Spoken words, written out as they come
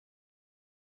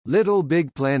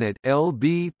LittleBigPlanet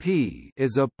 (LBP)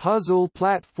 is a puzzle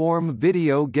platform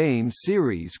video game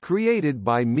series created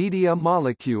by Media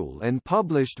Molecule and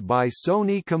published by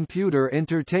Sony Computer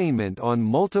Entertainment on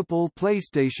multiple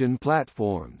PlayStation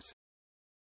platforms.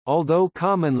 Although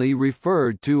commonly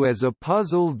referred to as a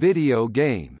puzzle video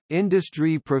game,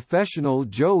 industry professional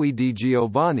Joey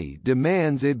DiGiovanni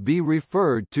demands it be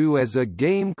referred to as a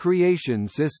game creation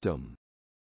system.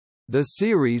 The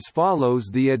series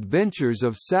follows the adventures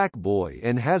of Sackboy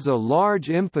and has a large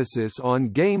emphasis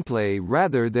on gameplay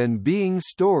rather than being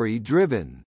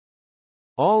story-driven.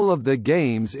 All of the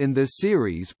games in the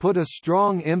series put a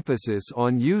strong emphasis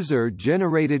on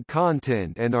user-generated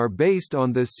content and are based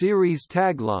on the series'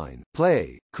 tagline,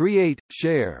 Play, Create,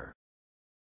 Share.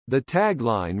 The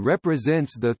tagline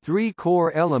represents the three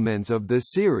core elements of the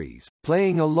series: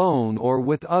 playing alone or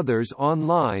with others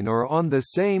online or on the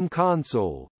same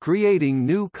console, creating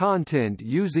new content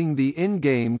using the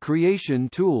in-game creation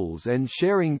tools, and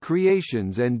sharing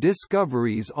creations and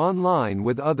discoveries online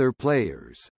with other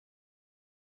players.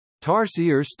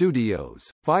 Tarsier Studios,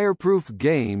 Fireproof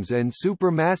Games and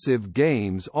Supermassive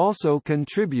Games also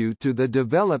contribute to the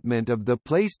development of the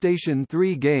PlayStation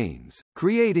 3 games,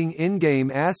 creating in-game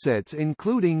assets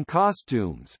including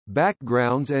costumes,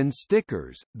 backgrounds and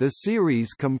stickers. The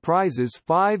series comprises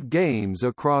 5 games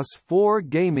across 4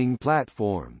 gaming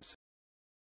platforms.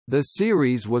 The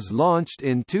series was launched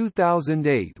in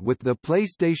 2008 with the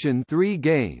PlayStation 3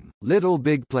 game,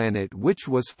 LittleBigPlanet, which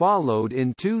was followed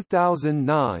in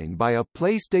 2009 by a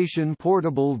PlayStation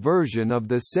Portable version of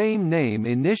the same name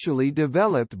initially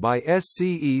developed by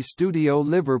SCE Studio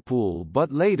Liverpool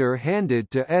but later handed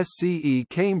to SCE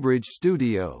Cambridge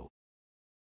Studio.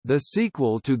 The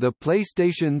sequel to the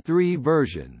PlayStation 3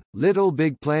 version,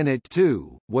 LittleBigPlanet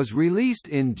 2, was released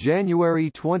in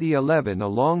January 2011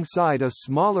 alongside a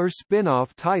smaller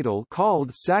spin-off title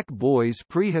called Sackboy's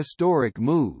Prehistoric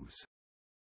Moves.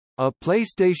 A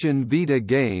PlayStation Vita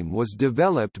game was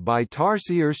developed by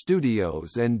Tarsier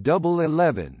Studios and Double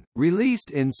 11,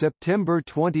 released in September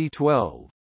 2012.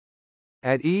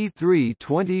 At E3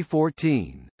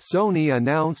 2014, Sony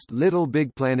announced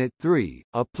LittleBigPlanet 3,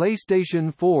 a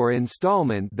PlayStation 4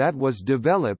 installment that was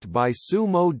developed by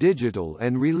Sumo Digital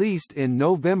and released in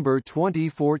November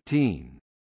 2014.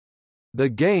 The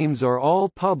games are all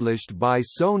published by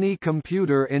Sony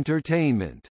Computer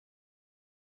Entertainment.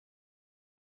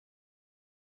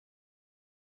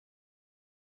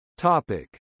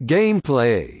 Topic: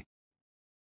 Gameplay.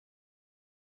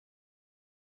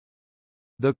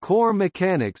 The core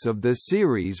mechanics of the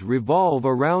series revolve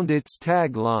around its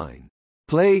tagline,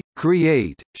 Play,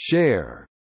 Create, Share.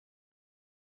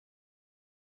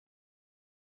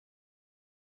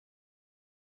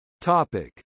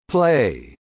 Topic: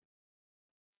 Play.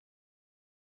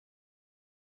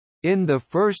 In the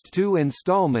first 2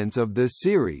 installments of the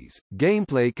series,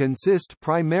 gameplay consists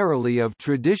primarily of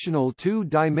traditional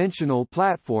 2-dimensional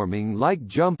platforming like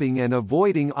jumping and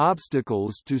avoiding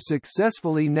obstacles to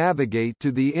successfully navigate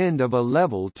to the end of a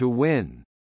level to win.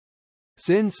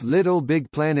 Since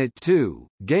LittleBigPlanet 2,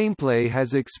 gameplay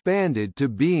has expanded to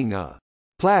being a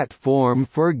platform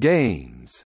for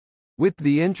games, with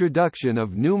the introduction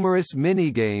of numerous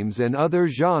minigames and other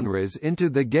genres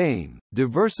into the game,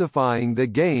 diversifying the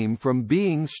game from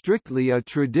being strictly a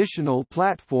traditional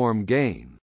platform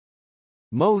game.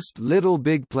 Most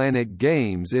LittleBigPlanet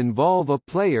games involve a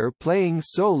player playing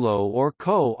solo or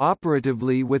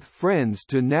co-operatively with friends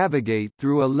to navigate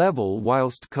through a level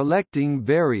whilst collecting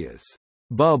various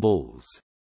bubbles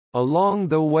along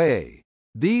the way.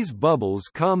 These bubbles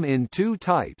come in 2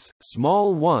 types: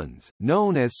 small ones,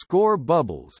 known as score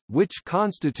bubbles, which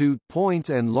constitute points,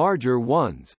 and larger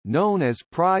ones, known as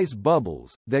prize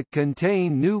bubbles, that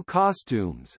contain new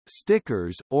costumes,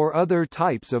 stickers, or other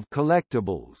types of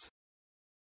collectibles.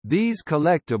 These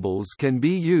collectibles can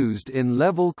be used in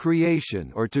level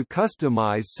creation or to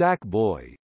customize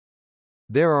Sackboy.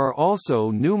 There are also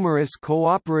numerous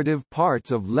cooperative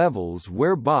parts of levels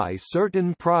whereby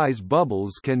certain prize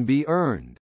bubbles can be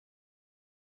earned.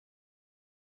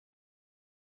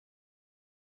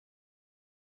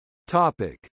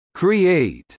 Topic: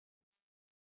 Create.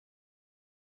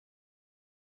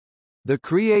 The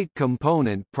Create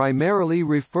component primarily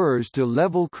refers to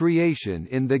level creation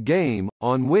in the game,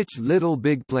 on which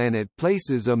LittleBigPlanet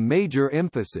places a major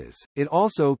emphasis. It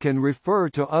also can refer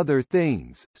to other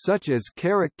things, such as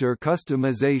character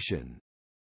customization.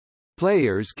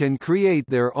 Players can create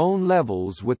their own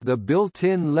levels with the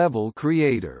built-in level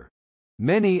creator.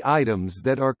 Many items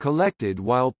that are collected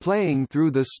while playing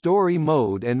through the story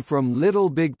mode and from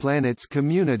LittleBigPlanet's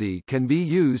community can be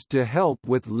used to help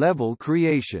with level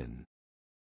creation.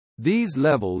 These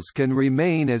levels can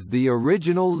remain as the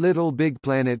original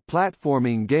LittleBigPlanet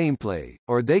platforming gameplay,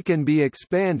 or they can be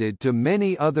expanded to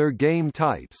many other game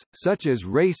types, such as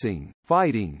racing,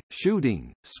 fighting,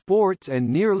 shooting, sports and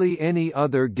nearly any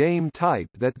other game type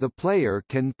that the player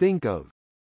can think of.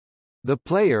 The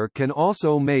player can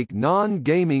also make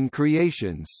non-gaming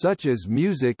creations such as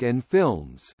music and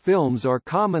films. Films are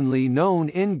commonly known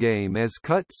in-game as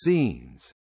cut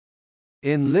scenes.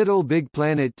 In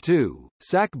LittleBigPlanet 2,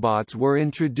 Sackbots were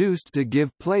introduced to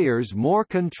give players more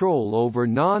control over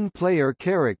non-player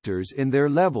characters in their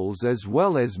levels as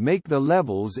well as make the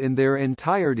levels in their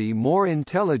entirety more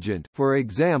intelligent. For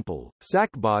example,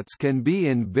 Sackbots can be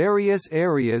in various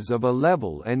areas of a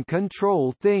level and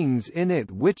control things in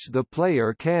it which the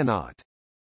player cannot.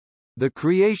 The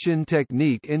creation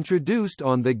technique introduced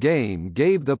on the game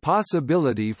gave the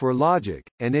possibility for logic,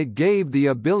 and it gave the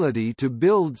ability to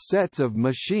build sets of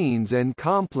machines and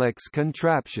complex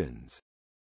contraptions.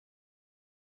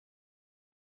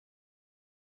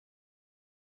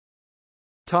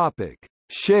 Topic: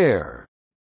 Share.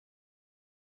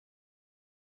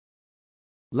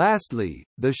 Lastly,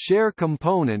 the share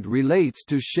component relates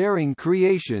to sharing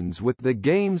creations with the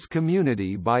game's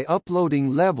community by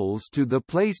uploading levels to the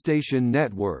PlayStation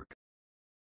Network.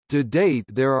 To date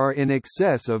there are in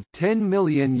excess of 10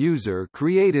 million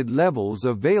user-created levels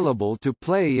available to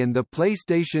play in the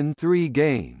PlayStation 3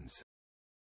 games.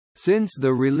 Since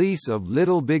the release of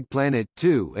LittleBigPlanet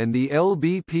 2 and the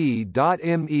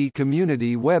LBP.me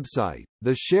community website,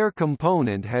 the share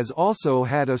component has also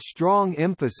had a strong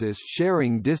emphasis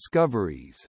sharing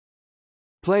discoveries.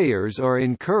 Players are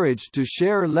encouraged to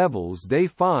share levels they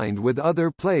find with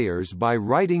other players by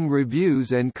writing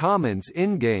reviews and comments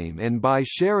in-game and by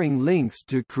sharing links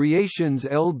to creations'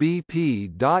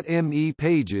 LBP.me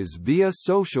pages via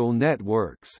social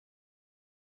networks.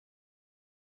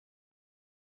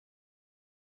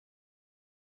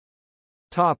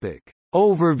 Topic.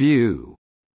 Overview.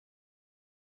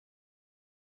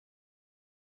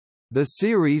 The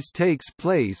series takes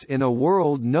place in a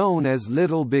world known as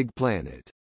LittleBigPlanet.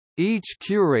 Each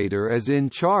curator is in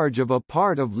charge of a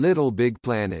part of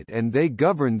LittleBigPlanet and they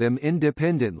govern them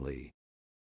independently.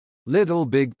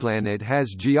 LittleBigPlanet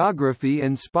has geography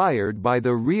inspired by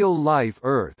the real-life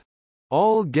Earth.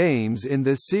 All games in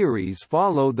the series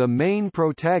follow the main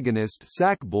protagonist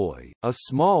Sackboy, a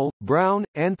small, brown,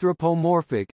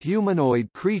 anthropomorphic, humanoid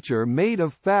creature made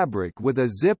of fabric with a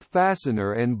zip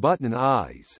fastener and button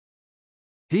eyes.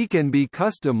 He can be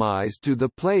customized to the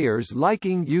player's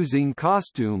liking using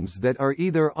costumes that are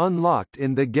either unlocked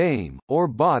in the game, or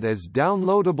bought as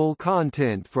downloadable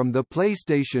content from the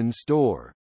PlayStation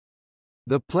Store.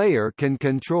 The player can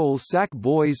control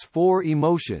Sackboy's 4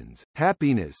 emotions,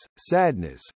 happiness,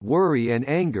 sadness, worry and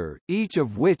anger, each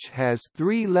of which has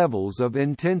 3 levels of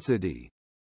intensity.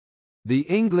 The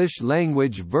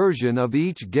English-language version of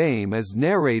each game is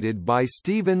narrated by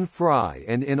Stephen Fry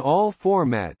and in all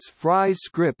formats Fry's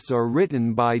scripts are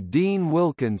written by Dean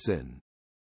Wilkinson.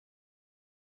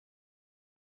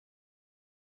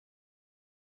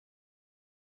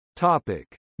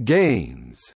 Topic: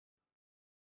 Games.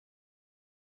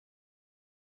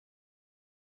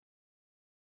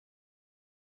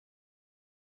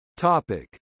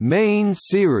 Topic: Main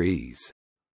series.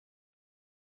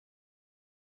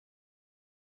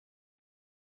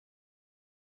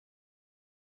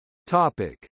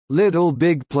 Topic: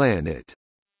 LittleBigPlanet.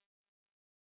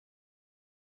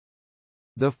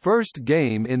 The first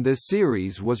game in the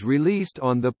series was released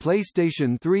on the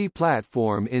PlayStation 3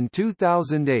 platform in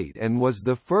 2008 and was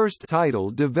the first title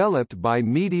developed by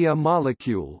Media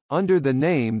Molecule, under the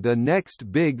name The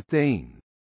Next Big Thing.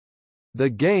 The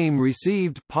game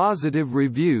received positive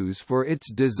reviews for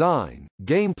its design,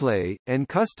 gameplay, and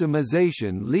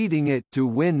customization, leading it to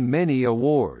win many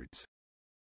awards.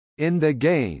 In the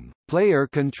game, player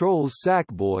controls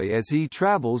Sackboy as he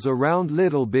travels around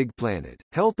LittleBigPlanet,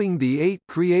 helping the 8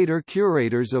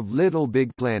 creator-curators of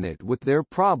LittleBigPlanet with their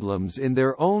problems in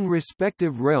their own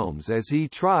respective realms as he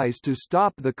tries to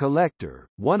stop the Collector,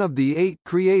 one of the 8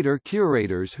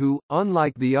 creator-curators who,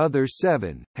 unlike the other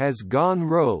 7, has gone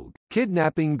rogue,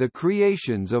 kidnapping the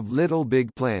creations of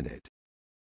LittleBigPlanet.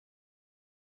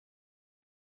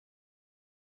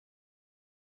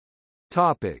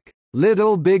 Topic: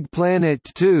 LittleBigPlanet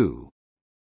 2.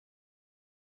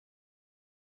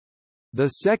 The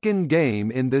second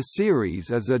game in the series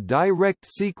is a direct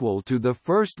sequel to the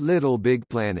first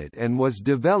LittleBigPlanet and was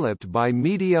developed by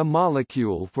Media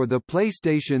Molecule for the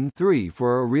PlayStation 3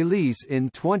 for a release in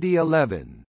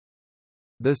 2011.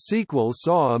 The sequel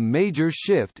saw a major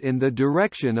shift in the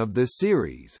direction of the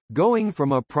series, going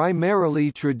from a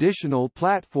primarily traditional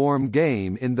platform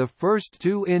game in the first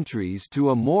two entries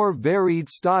to a more varied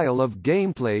style of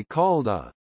gameplay called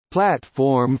a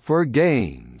platform for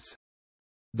games.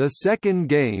 The second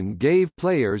game gave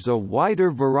players a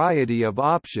wider variety of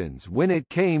options when it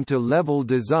came to level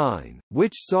design,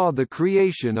 which saw the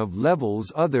creation of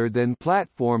levels other than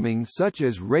platforming such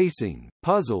as racing,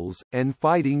 puzzles, and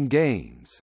fighting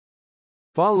games.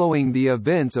 Following the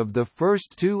events of the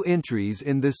first two entries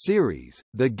in the series,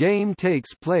 the game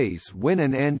takes place when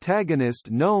an antagonist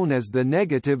known as the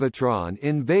Negativatron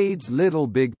invades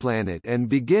LittleBigPlanet and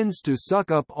begins to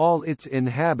suck up all its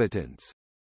inhabitants.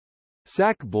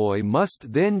 Sackboy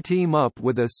must then team up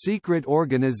with a secret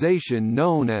organization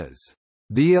known as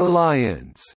the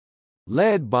Alliance,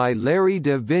 led by Larry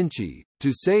da Vinci,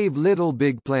 to save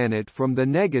LittleBigPlanet from the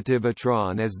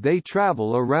Negativatron as they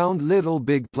travel around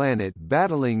LittleBigPlanet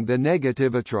battling the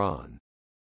Negativatron.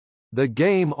 The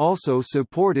game also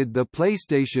supported the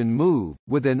PlayStation Move,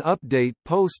 with an update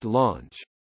post-launch.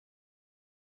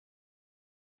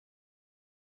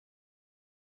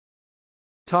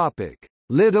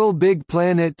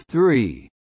 LittleBigPlanet 3.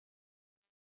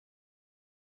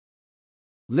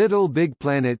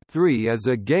 LittleBigPlanet 3 is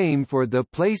a game for the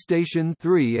PlayStation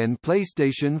 3 and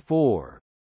PlayStation 4.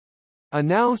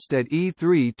 Announced at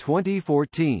E3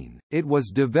 2014, it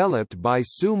was developed by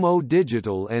Sumo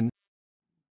Digital and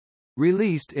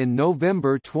released in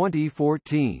November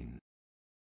 2014.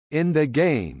 In the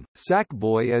game,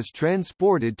 Sackboy is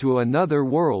transported to another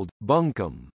world,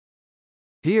 Bunkum.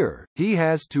 Here, he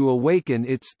has to awaken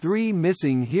its three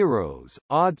missing heroes,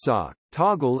 Oddsock,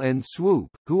 Toggle and Swoop,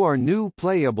 who are new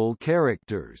playable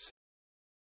characters.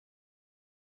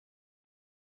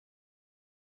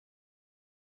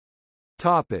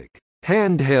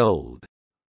 Handheld.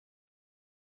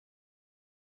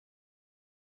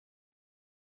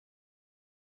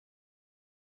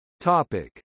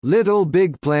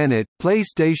 LittleBigPlanet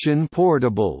PlayStation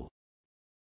Portable.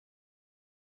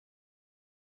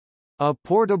 A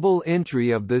portable entry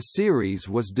of the series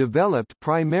was developed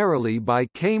primarily by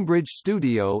Cambridge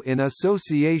Studio in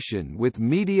association with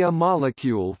Media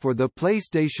Molecule for the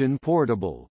PlayStation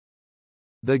Portable.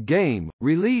 The game,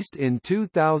 released in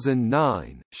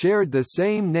 2009, shared the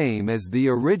same name as the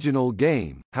original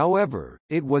game, however,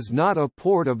 it was not a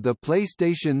port of the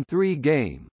PlayStation 3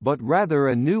 game, but rather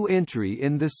a new entry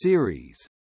in the series.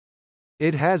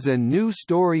 It has a new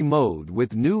story mode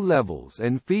with new levels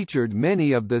and featured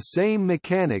many of the same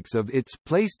mechanics of its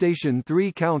PlayStation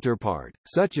 3 counterpart,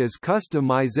 such as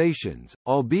customizations,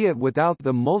 albeit without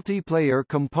the multiplayer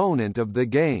component of the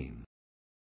game.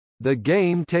 The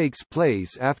game takes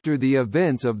place after the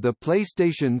events of the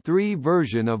PlayStation 3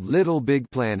 version of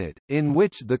LittleBigPlanet, in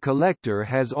which the collector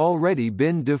has already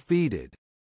been defeated.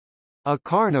 A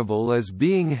carnival is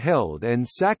being held and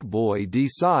Sackboy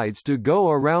decides to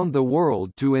go around the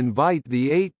world to invite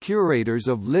the 8 curators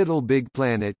of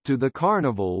LittleBigPlanet to the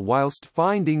carnival whilst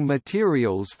finding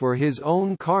materials for his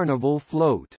own carnival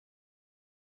float.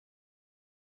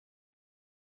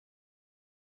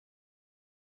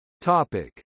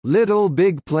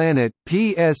 LittleBigPlanet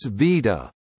PS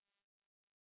Vita.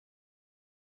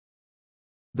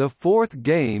 The fourth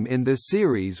game in the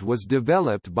series was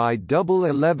developed by Double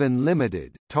 11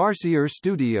 Limited, Tarsier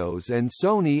Studios and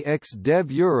Sony X-Dev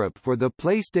Europe for the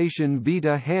PlayStation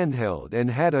Vita handheld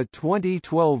and had a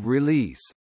 2012 release.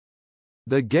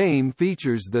 The game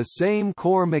features the same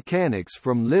core mechanics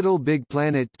from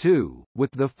LittleBigPlanet 2,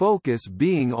 with the focus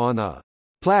being on a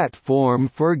platform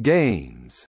for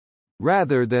games,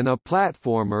 rather than a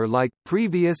platformer like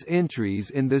previous entries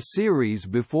in the series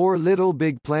before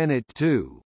LittleBigPlanet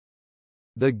 2.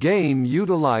 The game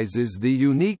utilizes the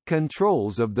unique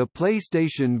controls of the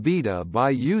PlayStation Vita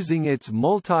by using its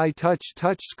multi-touch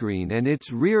touchscreen and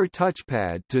its rear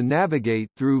touchpad to navigate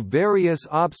through various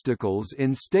obstacles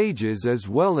in stages as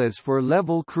well as for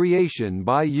level creation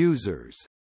by users.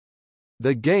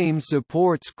 The game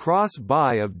supports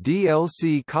cross-buy of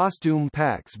DLC costume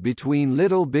packs between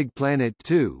LittleBigPlanet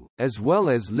 2, as well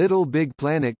as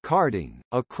LittleBigPlanet Karting.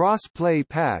 A cross-play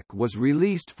pack was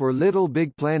released for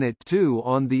LittleBigPlanet 2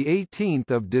 on the 18th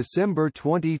of December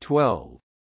 2012.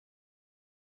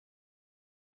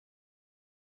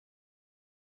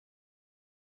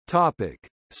 Topic: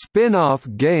 Spin-off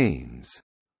games.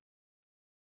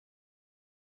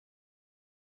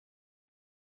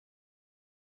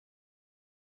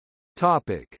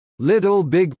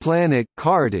 LittleBigPlanet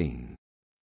Karting.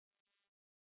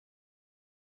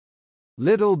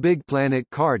 LittleBigPlanet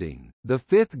Karting, the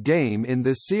fifth game in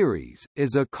the series,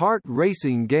 is a kart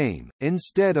racing game,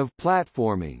 instead of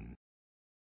platforming.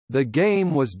 The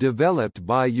game was developed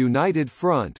by United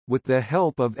Front, with the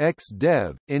help of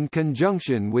XDev, in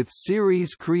conjunction with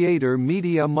series creator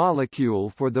Media Molecule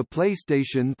for the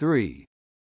PlayStation 3.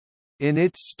 In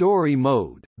its story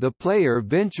mode, the player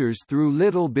ventures through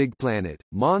LittleBigPlanet,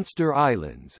 Monster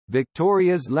Islands,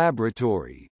 Victoria's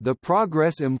Laboratory, the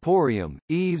Progress Emporium,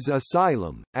 Eve's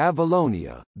Asylum,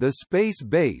 Avalonia, the Space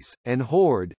Base, and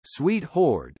Horde, Sweet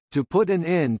Horde, to put an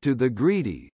end to the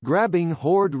greedy, grabbing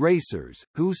Horde racers,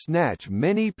 who snatch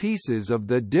many pieces of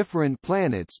the different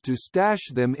planets to stash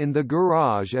them in the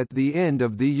garage at the end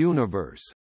of the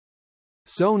universe.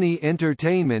 Sony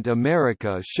Entertainment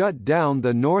America shut down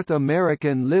the North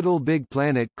American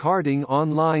LittleBigPlanet karting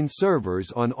online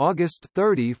servers on August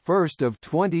 31,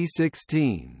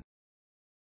 2016.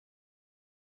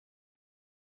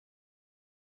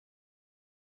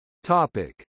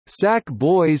 Topic: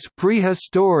 Sackboy's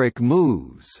Prehistoric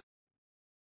Moves.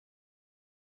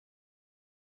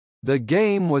 The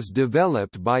game was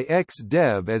developed by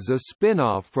XDev as a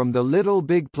spin-off from the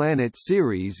LittleBigPlanet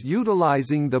series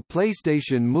utilizing the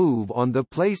PlayStation Move on the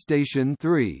PlayStation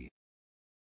 3.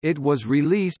 It was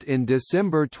released in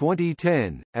December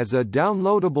 2010, as a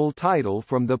downloadable title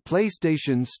from the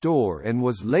PlayStation Store and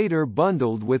was later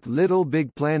bundled with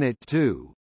LittleBigPlanet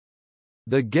 2.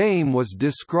 The game was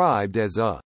described as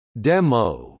a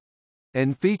 «demo»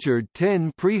 and featured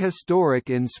 10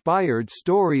 prehistoric-inspired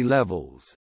story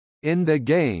levels. In the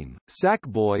game,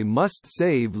 Sackboy must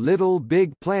save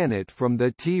LittleBigPlanet from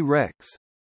the T-Rex.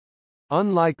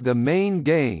 Unlike the main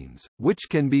games, which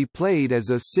can be played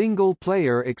as a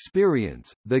single-player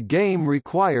experience, the game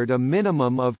required a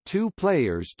minimum of 2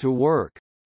 players to work.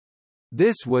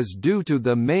 This was due to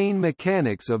the main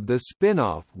mechanics of the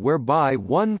spin-off whereby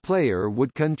one player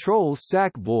would control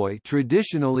Sackboy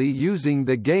traditionally using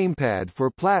the gamepad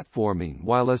for platforming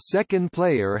while a second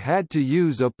player had to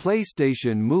use a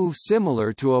PlayStation Move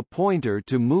similar to a pointer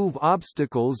to move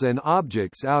obstacles and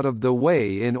objects out of the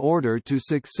way in order to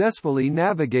successfully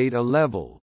navigate a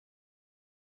level.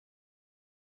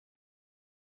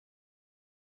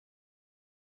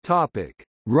 Topic: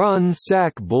 Run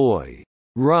Sackboy.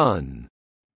 Run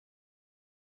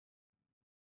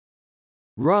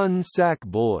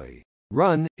Sackboy.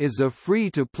 Run is a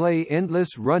free-to-play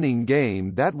endless running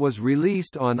game that was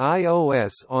released on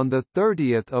iOS on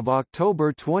 30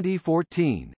 October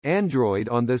 2014, Android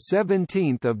on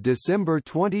 17 December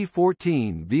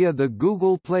 2014 via the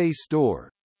Google Play Store,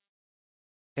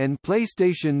 and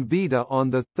PlayStation Vita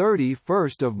on 31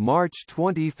 March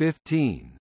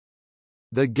 2015.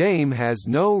 The game has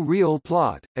no real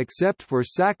plot, except for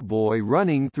Sackboy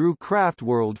running through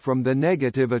Craftworld from the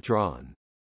Negativatron.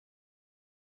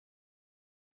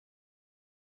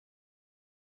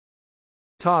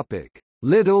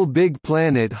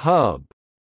 LittleBigPlanet Hub.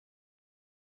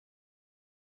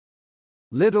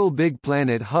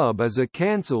 LittleBigPlanet Hub is a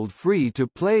cancelled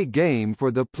free-to-play game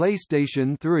for the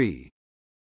PlayStation 3.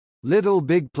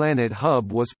 LittleBigPlanet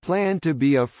Hub was planned to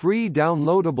be a free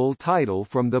downloadable title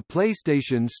from the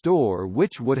PlayStation Store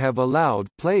which would have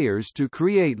allowed players to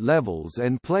create levels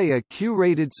and play a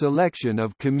curated selection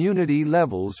of community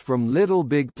levels from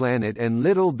LittleBigPlanet and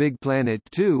LittleBigPlanet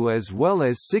 2 as well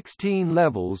as 16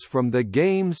 levels from the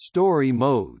game's story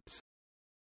modes.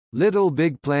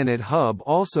 LittleBigPlanet Hub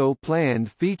also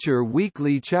planned feature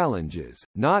weekly challenges,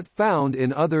 not found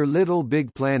in other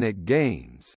LittleBigPlanet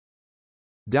games.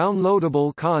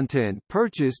 Downloadable content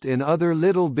purchased in other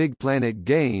LittleBigPlanet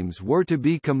games were to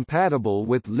be compatible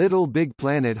with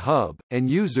LittleBigPlanet Hub, and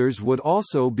users would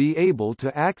also be able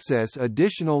to access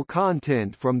additional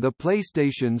content from the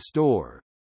PlayStation Store.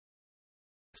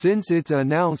 Since its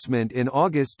announcement in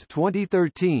August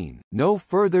 2013, no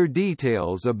further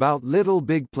details about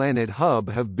LittleBigPlanet Hub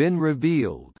have been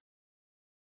revealed.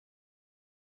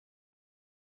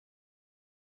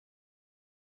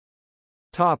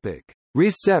 Topic: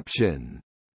 Reception.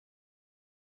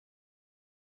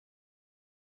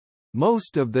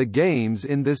 Most of the games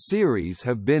in the series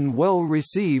have been well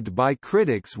received by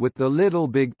critics, with the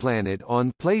LittleBigPlanet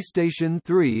on PlayStation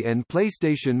 3 and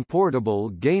PlayStation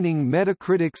Portable gaining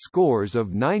Metacritic scores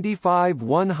of 95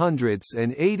 100ths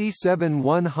and 87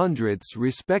 100ths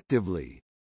respectively.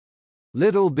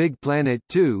 LittleBigPlanet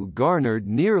 2 garnered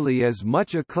nearly as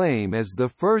much acclaim as the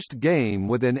first game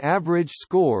with an average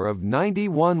score of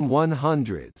 91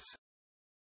 100ths.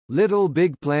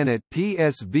 LittleBigPlanet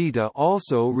PS Vita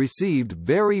also received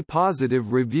very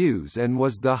positive reviews and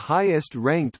was the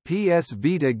highest-ranked PS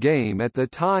Vita game at the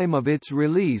time of its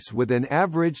release with an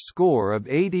average score of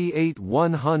 88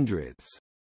 100ths.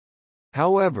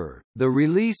 However, the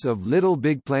release of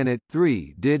LittleBigPlanet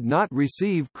 3 did not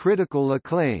receive critical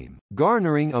acclaim,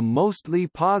 garnering a mostly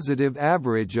positive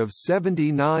average of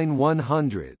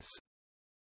 79/100.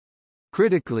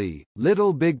 Critically,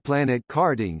 LittleBigPlanet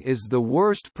Karting is the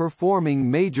worst performing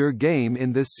major game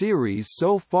in the series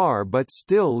so far, but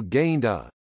still gained a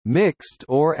mixed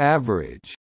or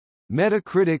average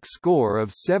Metacritic score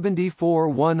of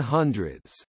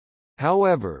 74/100.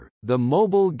 However, the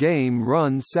mobile game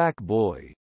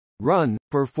Sackboy Run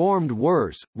performed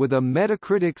worse, with a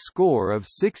Metacritic score of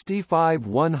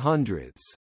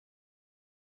 65/100.